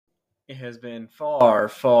It has been far,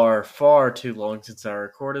 far, far too long since I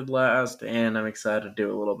recorded last, and I'm excited to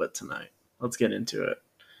do a little bit tonight. Let's get into it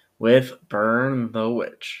with Burn the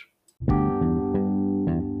Witch.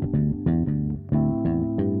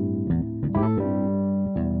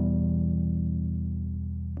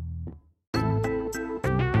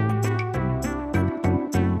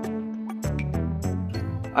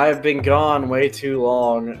 I've been gone way too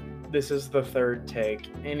long. This is the third take.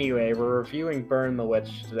 Anyway, we're reviewing Burn the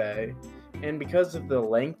Witch today, and because of the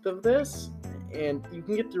length of this, and you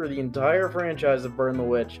can get through the entire franchise of Burn the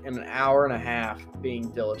Witch in an hour and a half being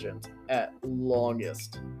diligent at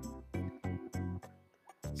longest.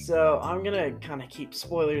 So I'm gonna kind of keep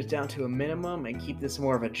spoilers down to a minimum and keep this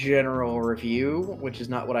more of a general review, which is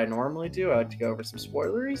not what I normally do. I like to go over some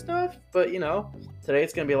spoilery stuff, but today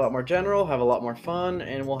it's gonna be a lot more general, have a lot more fun,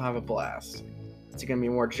 and we'll have a blast. It's gonna be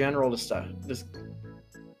more general to stuff.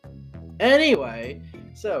 Anyway,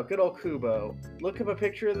 so good old Kubo. Look up a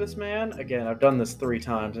picture of this man. Again, I've done this 3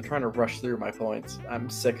 times. I'm trying to rush through my points. I'm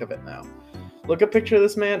sick of it now. Look up a picture of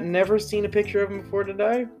this man. Never seen a picture of him before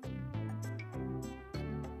today.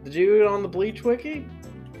 The dude on the Bleach wiki?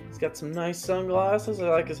 He's got some nice sunglasses. I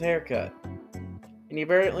like his haircut. And he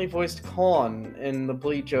apparently voiced Kon in the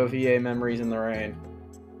Bleach OVA Memories in the Rain,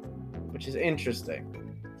 which is interesting.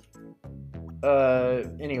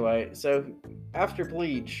 Anyway, so after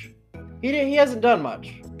Bleach, he hasn't done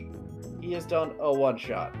much. He has done a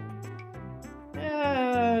one-shot.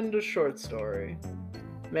 And a short story.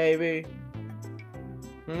 Maybe.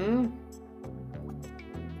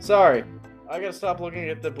 Sorry. I gotta stop looking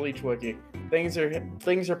at the Bleach wiki. Things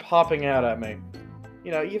are popping out at me.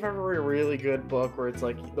 You've ever read a really good book where it's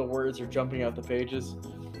like the words are jumping out the pages?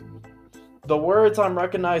 The words I'm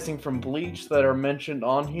recognizing from Bleach that are mentioned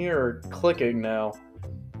on here are clicking now.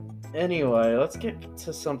 Anyway, let's get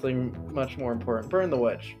to something much more important. Burn the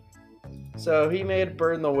Witch. So he made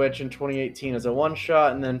Burn the Witch in 2018 as a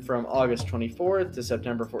one-shot, and then from August 24th to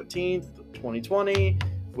September 14th, 2020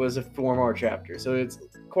 was 4 more chapters. So it's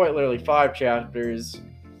quite literally 5 chapters.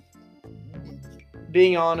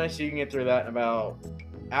 Being honest, you can get through that in about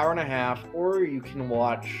an hour and a half, or you can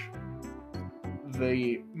watch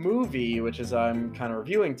the movie, which is I'm kind of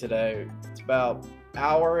reviewing today. It's about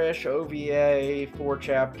hour-ish OVA, 4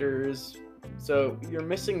 chapters. So you're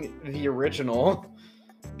missing the original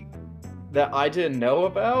that I didn't know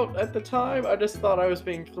about at the time. I just thought I was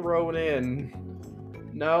being thrown in.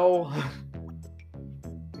 No.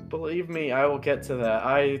 Believe me, I will get to that.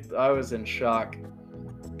 I was in shock.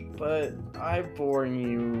 But I'm boring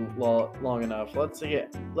you long enough. Let's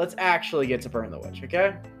actually get to Burn the Witch,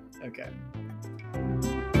 okay? Okay.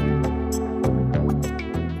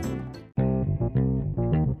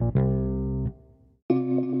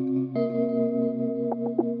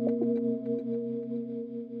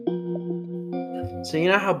 So you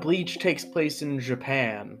know how Bleach takes place in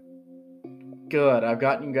Japan? Good, I've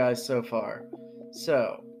gotten you guys so far.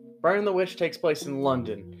 So, Burn the Witch takes place in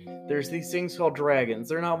London. There's these things called dragons.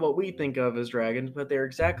 They're not what we think of as dragons, but they're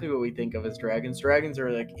exactly what we think of as dragons. Dragons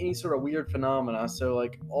are like any sort of weird phenomena. So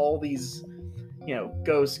like all these,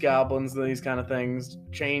 ghost goblins and these kind of things,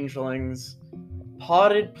 changelings,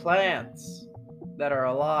 potted plants that are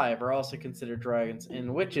alive are also considered dragons,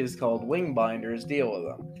 and witches called wingbinders deal with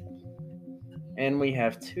them. And we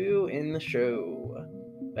have 2 in the show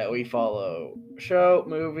that we follow. Show,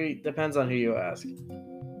 movie, depends on who you ask.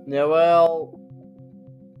 Noelle,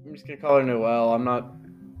 I'm just gonna call her Noelle. I'm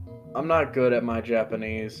not good at my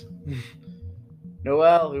Japanese.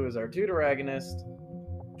 Noelle, who is our deuteragonist,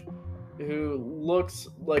 who looks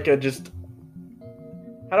like how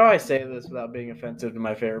do I say this without being offensive to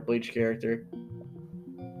my favorite Bleach character?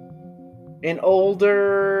 An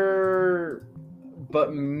older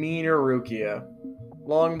but meaner Rukia.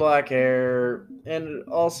 Long black hair, and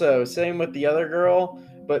also same with the other girl,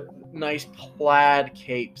 but nice plaid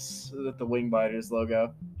capes with the Wingbiters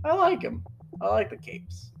logo. I like them. I like the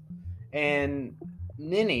capes. And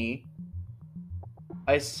Ninny,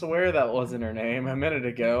 I swear that wasn't her name a minute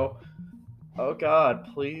ago. Oh god,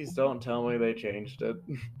 please don't tell me they changed it.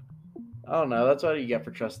 I don't know, that's what you get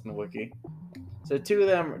for trusting the wiki. So 2 of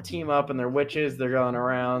them team up and they're witches. They're going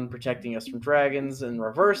around protecting us from dragons in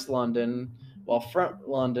reverse London, while front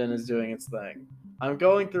London is doing its thing. I'm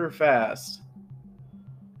going through fast.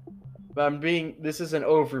 But this is an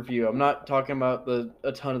overview. I'm not talking about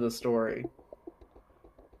a ton of the story.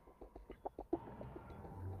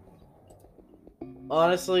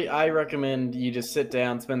 Honestly, I recommend you just sit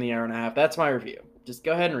down, spend the hour and a half. That's my review. Just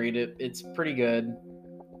go ahead and read it. It's pretty good.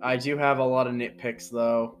 I do have a lot of nitpicks,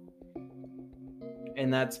 though.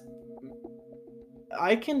 And that's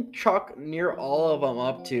I can chalk near all of them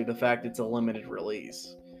up to the fact it's a limited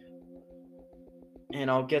release. And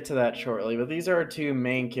I'll get to that shortly, but these are our two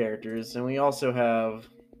main characters, and we also have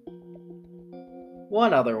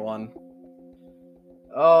one other one.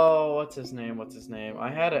 Oh, what's his name? I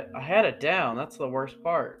had it down. That's the worst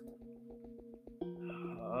part.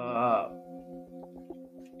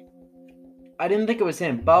 I didn't think it was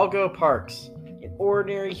him. Balgo Parks, an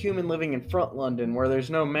ordinary human living in front London where there's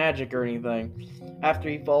no magic or anything, after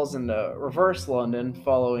he falls into reverse London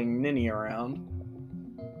following Ninny around.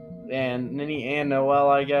 And Ninny and Noelle,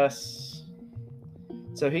 I guess.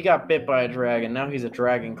 So he got bit by a dragon. Now he's a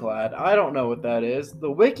dragonclad. I don't know what that is. The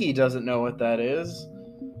wiki doesn't know what that is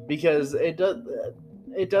because it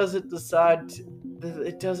doesn't decide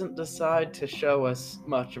to show us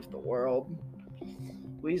much of the world.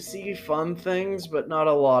 We see fun things, but not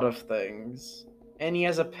a lot of things. And he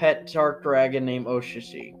has a pet dark dragon named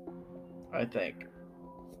Oshishi, I think.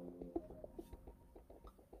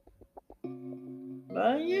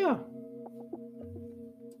 Yeah.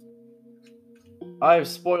 I've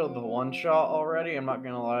spoiled the one-shot already, I'm not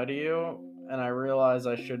gonna lie to you. And I realize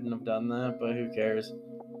I shouldn't have done that, but who cares?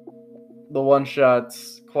 The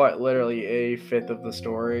one-shot's quite literally a fifth of the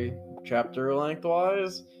story, chapter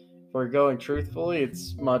lengthwise. If we're going truthfully,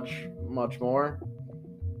 it's much, much more.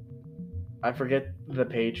 I forget the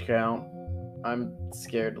page count. I'm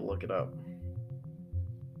scared to look it up.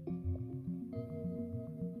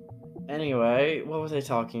 Anyway, what was I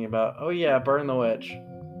talking about? Oh yeah, Burn the Witch.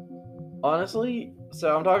 Honestly,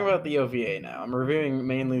 so I'm talking about the OVA now. I'm reviewing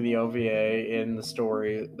mainly the OVA and the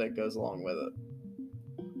story that goes along with it.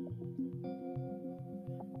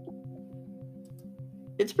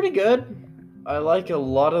 It's pretty good. I like a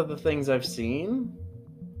lot of the things I've seen.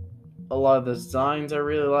 A lot of the designs I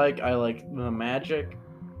really like. I like the magic.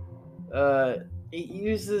 It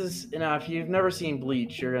uses... Now, if you've never seen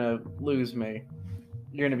Bleach, you're gonna lose me.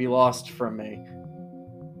 You're gonna be lost from me.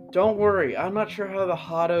 Don't worry, I'm not sure how the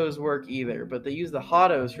Hados work either, but they use the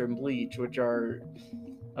Hados from Bleach, which are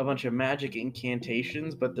a bunch of magic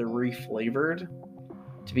incantations, but they're reflavored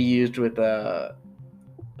to be used with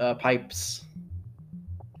pipes.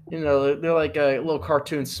 You know, they're like little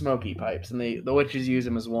cartoon smoky pipes, and the witches use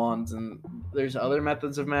them as wands. And there's other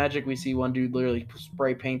methods of magic. We see one dude literally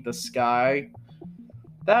spray paint the sky.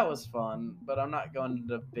 That was fun, but I'm not going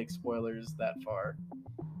into big spoilers that far.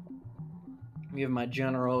 Give my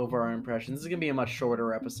general overall impressions. This is gonna be a much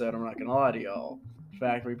shorter episode. I'm not gonna lie to y'all. In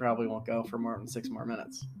fact, we probably won't go for more than 6 more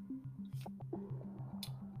minutes.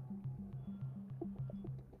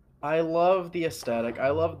 I love the aesthetic.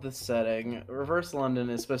 I love the setting. Reverse London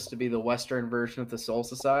is supposed to be the Western version of the Soul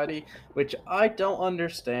Society, which I don't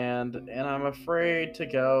understand, and I'm afraid to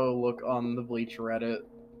go look on the Bleach Reddit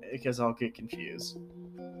because I'll get confused.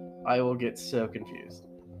 I will get so confused.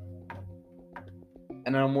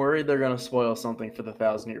 And I'm worried they're going to spoil something for the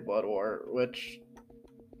 1,000-Year Blood War, which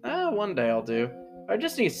one day I'll do. I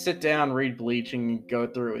just need to sit down, read Bleach, and go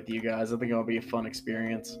through it with you guys. I think it'll be a fun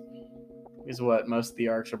experience. Because what, most of the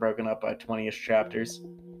arcs are broken up by 20-ish chapters.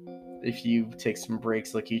 If you take some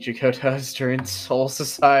breaks like Ichigo does during Soul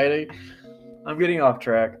Society. I'm getting off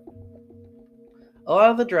track. A lot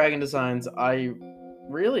of the dragon designs I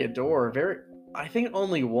really adore. I think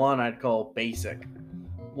only one I'd call basic.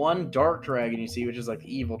 One dark dragon you see, which is like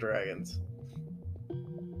the evil dragons.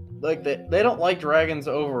 Like they don't like dragons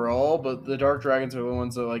overall, but the dark dragons are the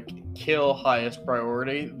ones that like kill highest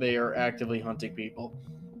priority. They are actively hunting people.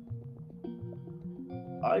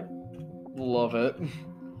 I love it.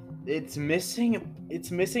 It's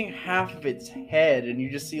missing half of its head, and you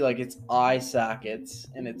just see like its eye sockets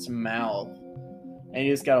and its mouth, and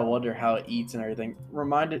you just gotta wonder how it eats and everything.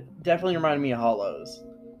 Definitely reminded me of Hollows.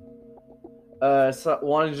 So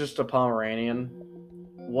one is just a Pomeranian.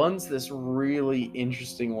 One's this really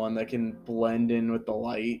interesting one that can blend in with the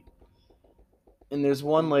light. And there's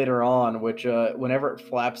one later on which, whenever it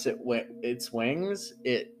flaps its wings,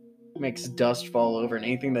 it makes dust fall over, and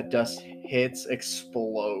anything that dust hits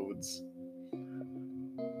explodes.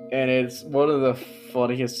 And it's one of the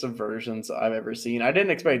funniest subversions I've ever seen. I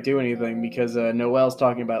didn't expect to do anything because Noelle's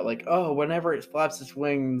talking about like, oh, whenever it flaps its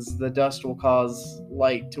wings, the dust will cause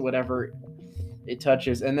light to whatever it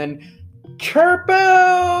touches, and then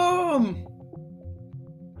Kerboom!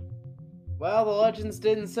 Well, the legends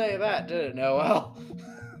didn't say that, did it, Noelle?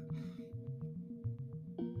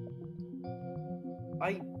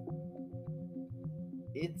 I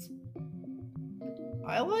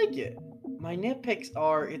like it. My nitpicks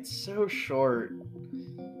are it's so short.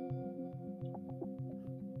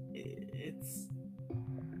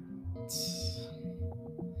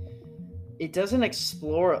 it doesn't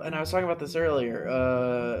explore, and I was talking about this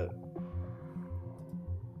earlier.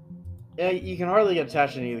 Yeah, you can hardly get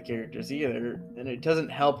attached to any of the characters either, and it doesn't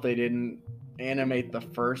help they didn't animate the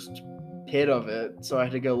first hit of it, so I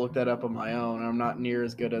had to go look that up on my own. I'm not near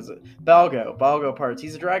as good as it. Balgo parts.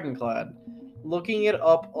 He's a dragonclad. Looking it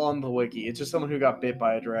up on the wiki, it's just someone who got bit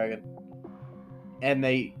by a dragon, and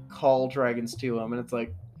they call dragons to him, and it's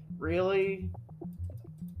like, really?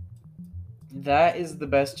 That is the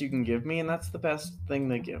best you can give me, and that's the best thing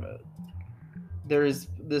they give it. There's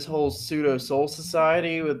this whole pseudo soul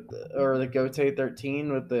society with, or the Gote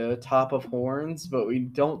 13 with the top of horns, but we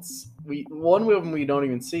don't. We one of them we don't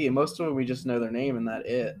even see, and most of them we just know their name and that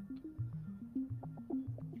it.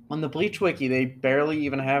 On the Bleach wiki, they barely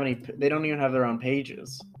even have any. They don't even have their own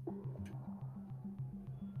pages.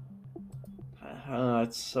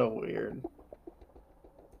 It's so weird.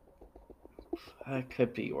 That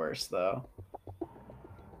could be worse though.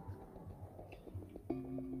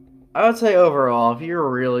 I would say overall, if you're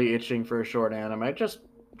really itching for a short anime, just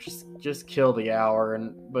kill the hour.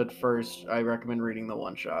 But first, I recommend reading the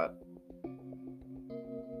one shot.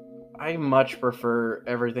 I much prefer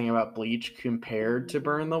everything about Bleach compared to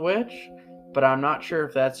Burn the Witch, but I'm not sure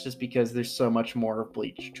if that's just because there's so much more of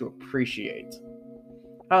Bleach to appreciate.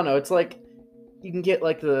 I don't know. It's like you can get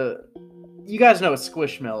like the. You guys know what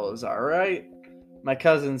Squishmallows are, right? My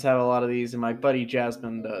cousins have a lot of these, and my buddy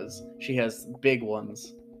Jasmine does. She has big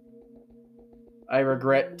ones. I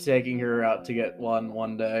regret taking her out to get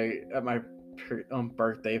one day at my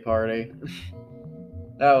birthday party.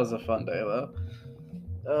 That was a fun day, though.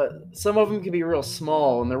 Some of them can be real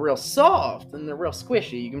small, and they're real soft, and they're real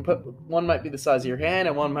squishy. You can put one might be the size of your hand,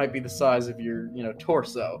 and one might be the size of your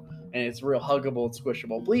torso, and it's real huggable and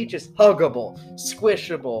squishable. Bleach is huggable,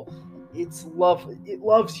 squishable. It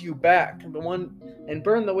loves you back. The one and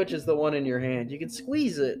Burn the Witch is the one in your hand. You can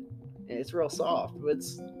squeeze it, and it's real soft.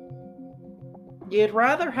 You'd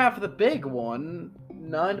rather have the big one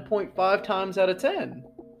 9.5 times out of 10.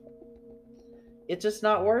 It's just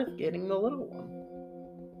not worth getting the little one.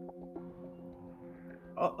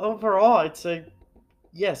 Overall, I'd say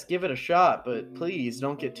yes, give it a shot, but please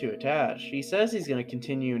don't get too attached. He says he's going to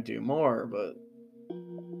continue and do more, but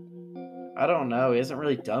I don't know. He hasn't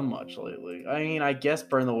really done much lately. I mean, I guess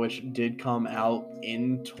Burn the Witch did come out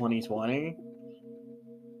in 2020.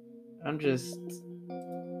 I'm just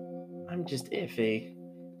iffy.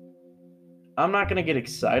 I'm not gonna get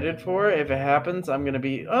excited for it. If it happens, I'm gonna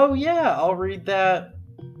be, oh yeah, I'll read that,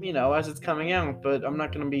 as it's coming out, but I'm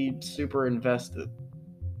not gonna be super invested.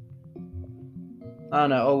 I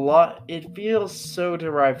don't know, a lot, it feels so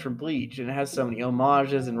derived from Bleach, and it has so many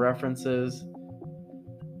homages and references,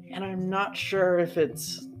 and I'm not sure if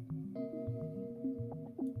it's,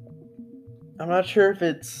 I'm not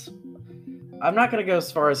gonna go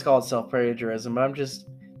as far as call it self-plagiarism, but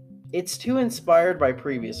it's too inspired by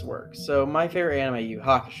previous work. So my favorite anime, Yu Yu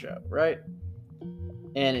Hakusho, right?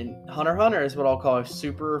 And in Hunter x Hunter is what I'll call a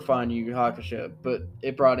super refined Yu Yu Hakusho, but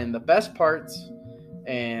it brought in the best parts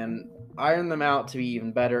and ironed them out to be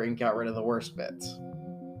even better and got rid of the worst bits.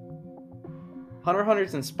 Hunter x Hunter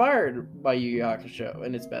is inspired by Yu Yu Hakusho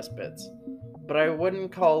and its best bits, but I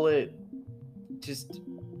wouldn't call it just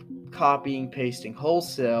copying, pasting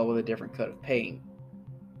wholesale with a different coat of paint.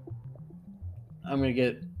 I'm gonna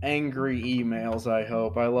get angry emails, I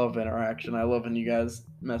hope. I love interaction. I love when you guys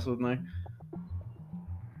mess with me.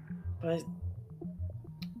 But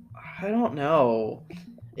I don't know.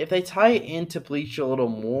 If they tie it into Bleach a little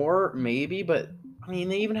more, maybe, but I mean,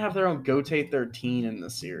 they even have their own Gote 13 in the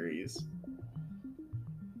series.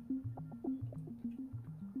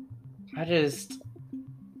 I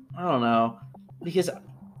don't know. Because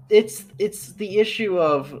it's the issue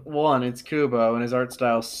of, one, it's Kubo and his art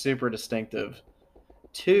style is super distinctive.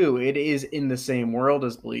 Two, it is in the same world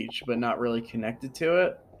as Bleach, but not really connected to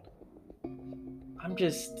it.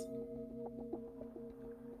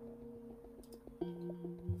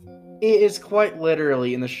 It is quite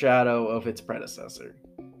literally in the shadow of its predecessor.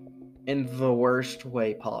 In the worst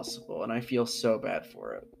way possible, and I feel so bad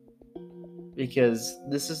for it. Because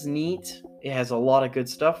this is neat, it has a lot of good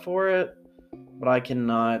stuff for it, but I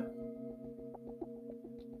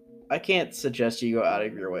can't suggest you go out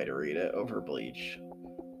of your way to read it over Bleach.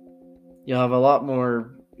 You'll have a lot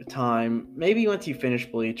more time, maybe once you finish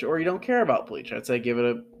Bleach, or you don't care about Bleach. I'd say give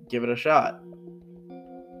it a shot.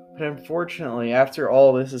 But unfortunately, after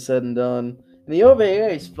all this is said and done, the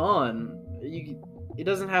OVA is fun. It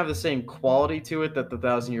doesn't have the same quality to it that the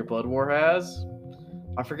Thousand Year Blood War has.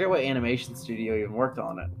 I forget what animation studio even worked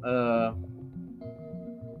on it.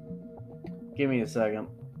 Give me a second.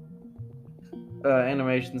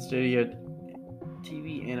 Animation studio,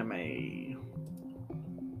 TV anime.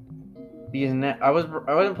 Because I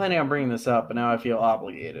wasn't planning on bringing this up, but now I feel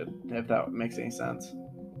obligated. If that makes any sense.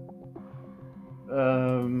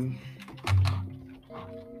 I'm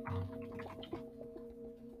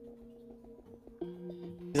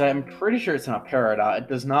pretty sure it's not Peridot. It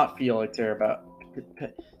does not feel like they're about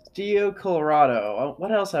Stio Colorado.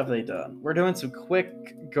 What else have they done? We're doing some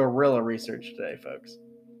quick guerrilla research today, folks.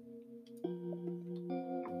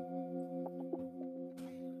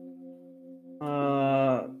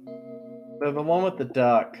 They're the one with the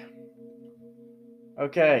duck.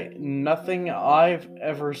 Okay, nothing I've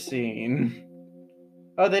ever seen.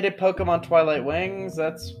 Oh, they did Pokemon Twilight Wings.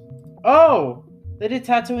 That's... Oh! They did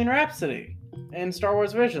Tatooine Rhapsody in Star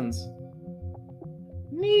Wars Visions.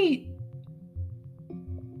 Neat.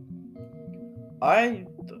 I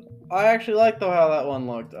actually like though how that one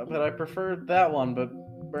looked, but I preferred that one. But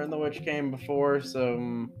Burn the Witch came before,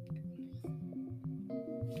 so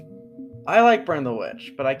I like Burn the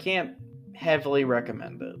Witch, but I can't heavily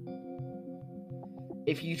recommend it.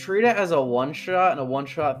 If you treat it as a one-shot and a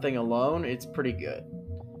one-shot thing alone, it's pretty good.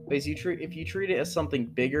 But if you treat it as something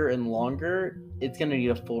bigger and longer, it's gonna need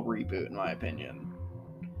a full reboot, in my opinion.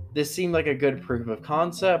 This seemed like a good proof of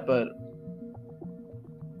concept, but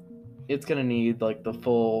it's gonna need like the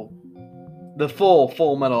full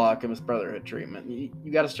Full Metal Alchemist Brotherhood treatment.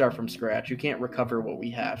 You got to start from scratch. You can't recover what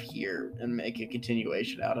we have here and make a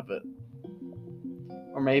continuation out of it.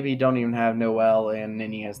 Or maybe don't even have Noelle and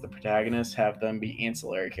Ninny as the protagonists. Have them be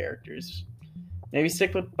ancillary characters. Maybe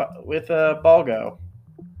stick with Balgo.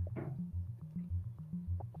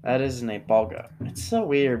 That is his name, Balgo. It's so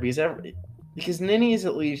weird because Ninny is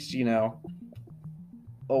at least,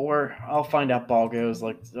 or I'll find out Balgo is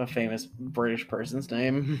like a famous British person's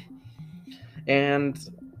name. And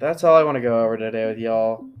that's all I want to go over today with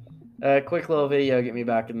y'all. A quick little video, get me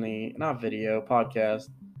back in the, not video, podcast.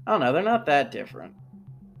 I don't know, they're not that different.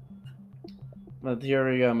 But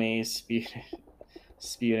here we go, me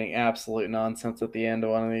spewing absolute nonsense at the end of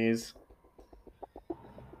one of these.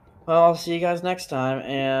 Well, I'll see you guys next time,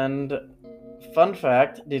 and fun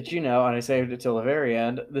fact, did you know, and I saved it till the very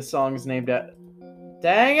end, this song is named at...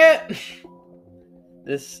 Dang it!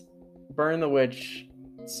 This Burn the Witch's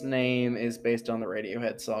name is based on the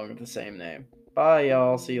Radiohead song of the same name. Bye,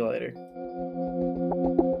 y'all. See you later.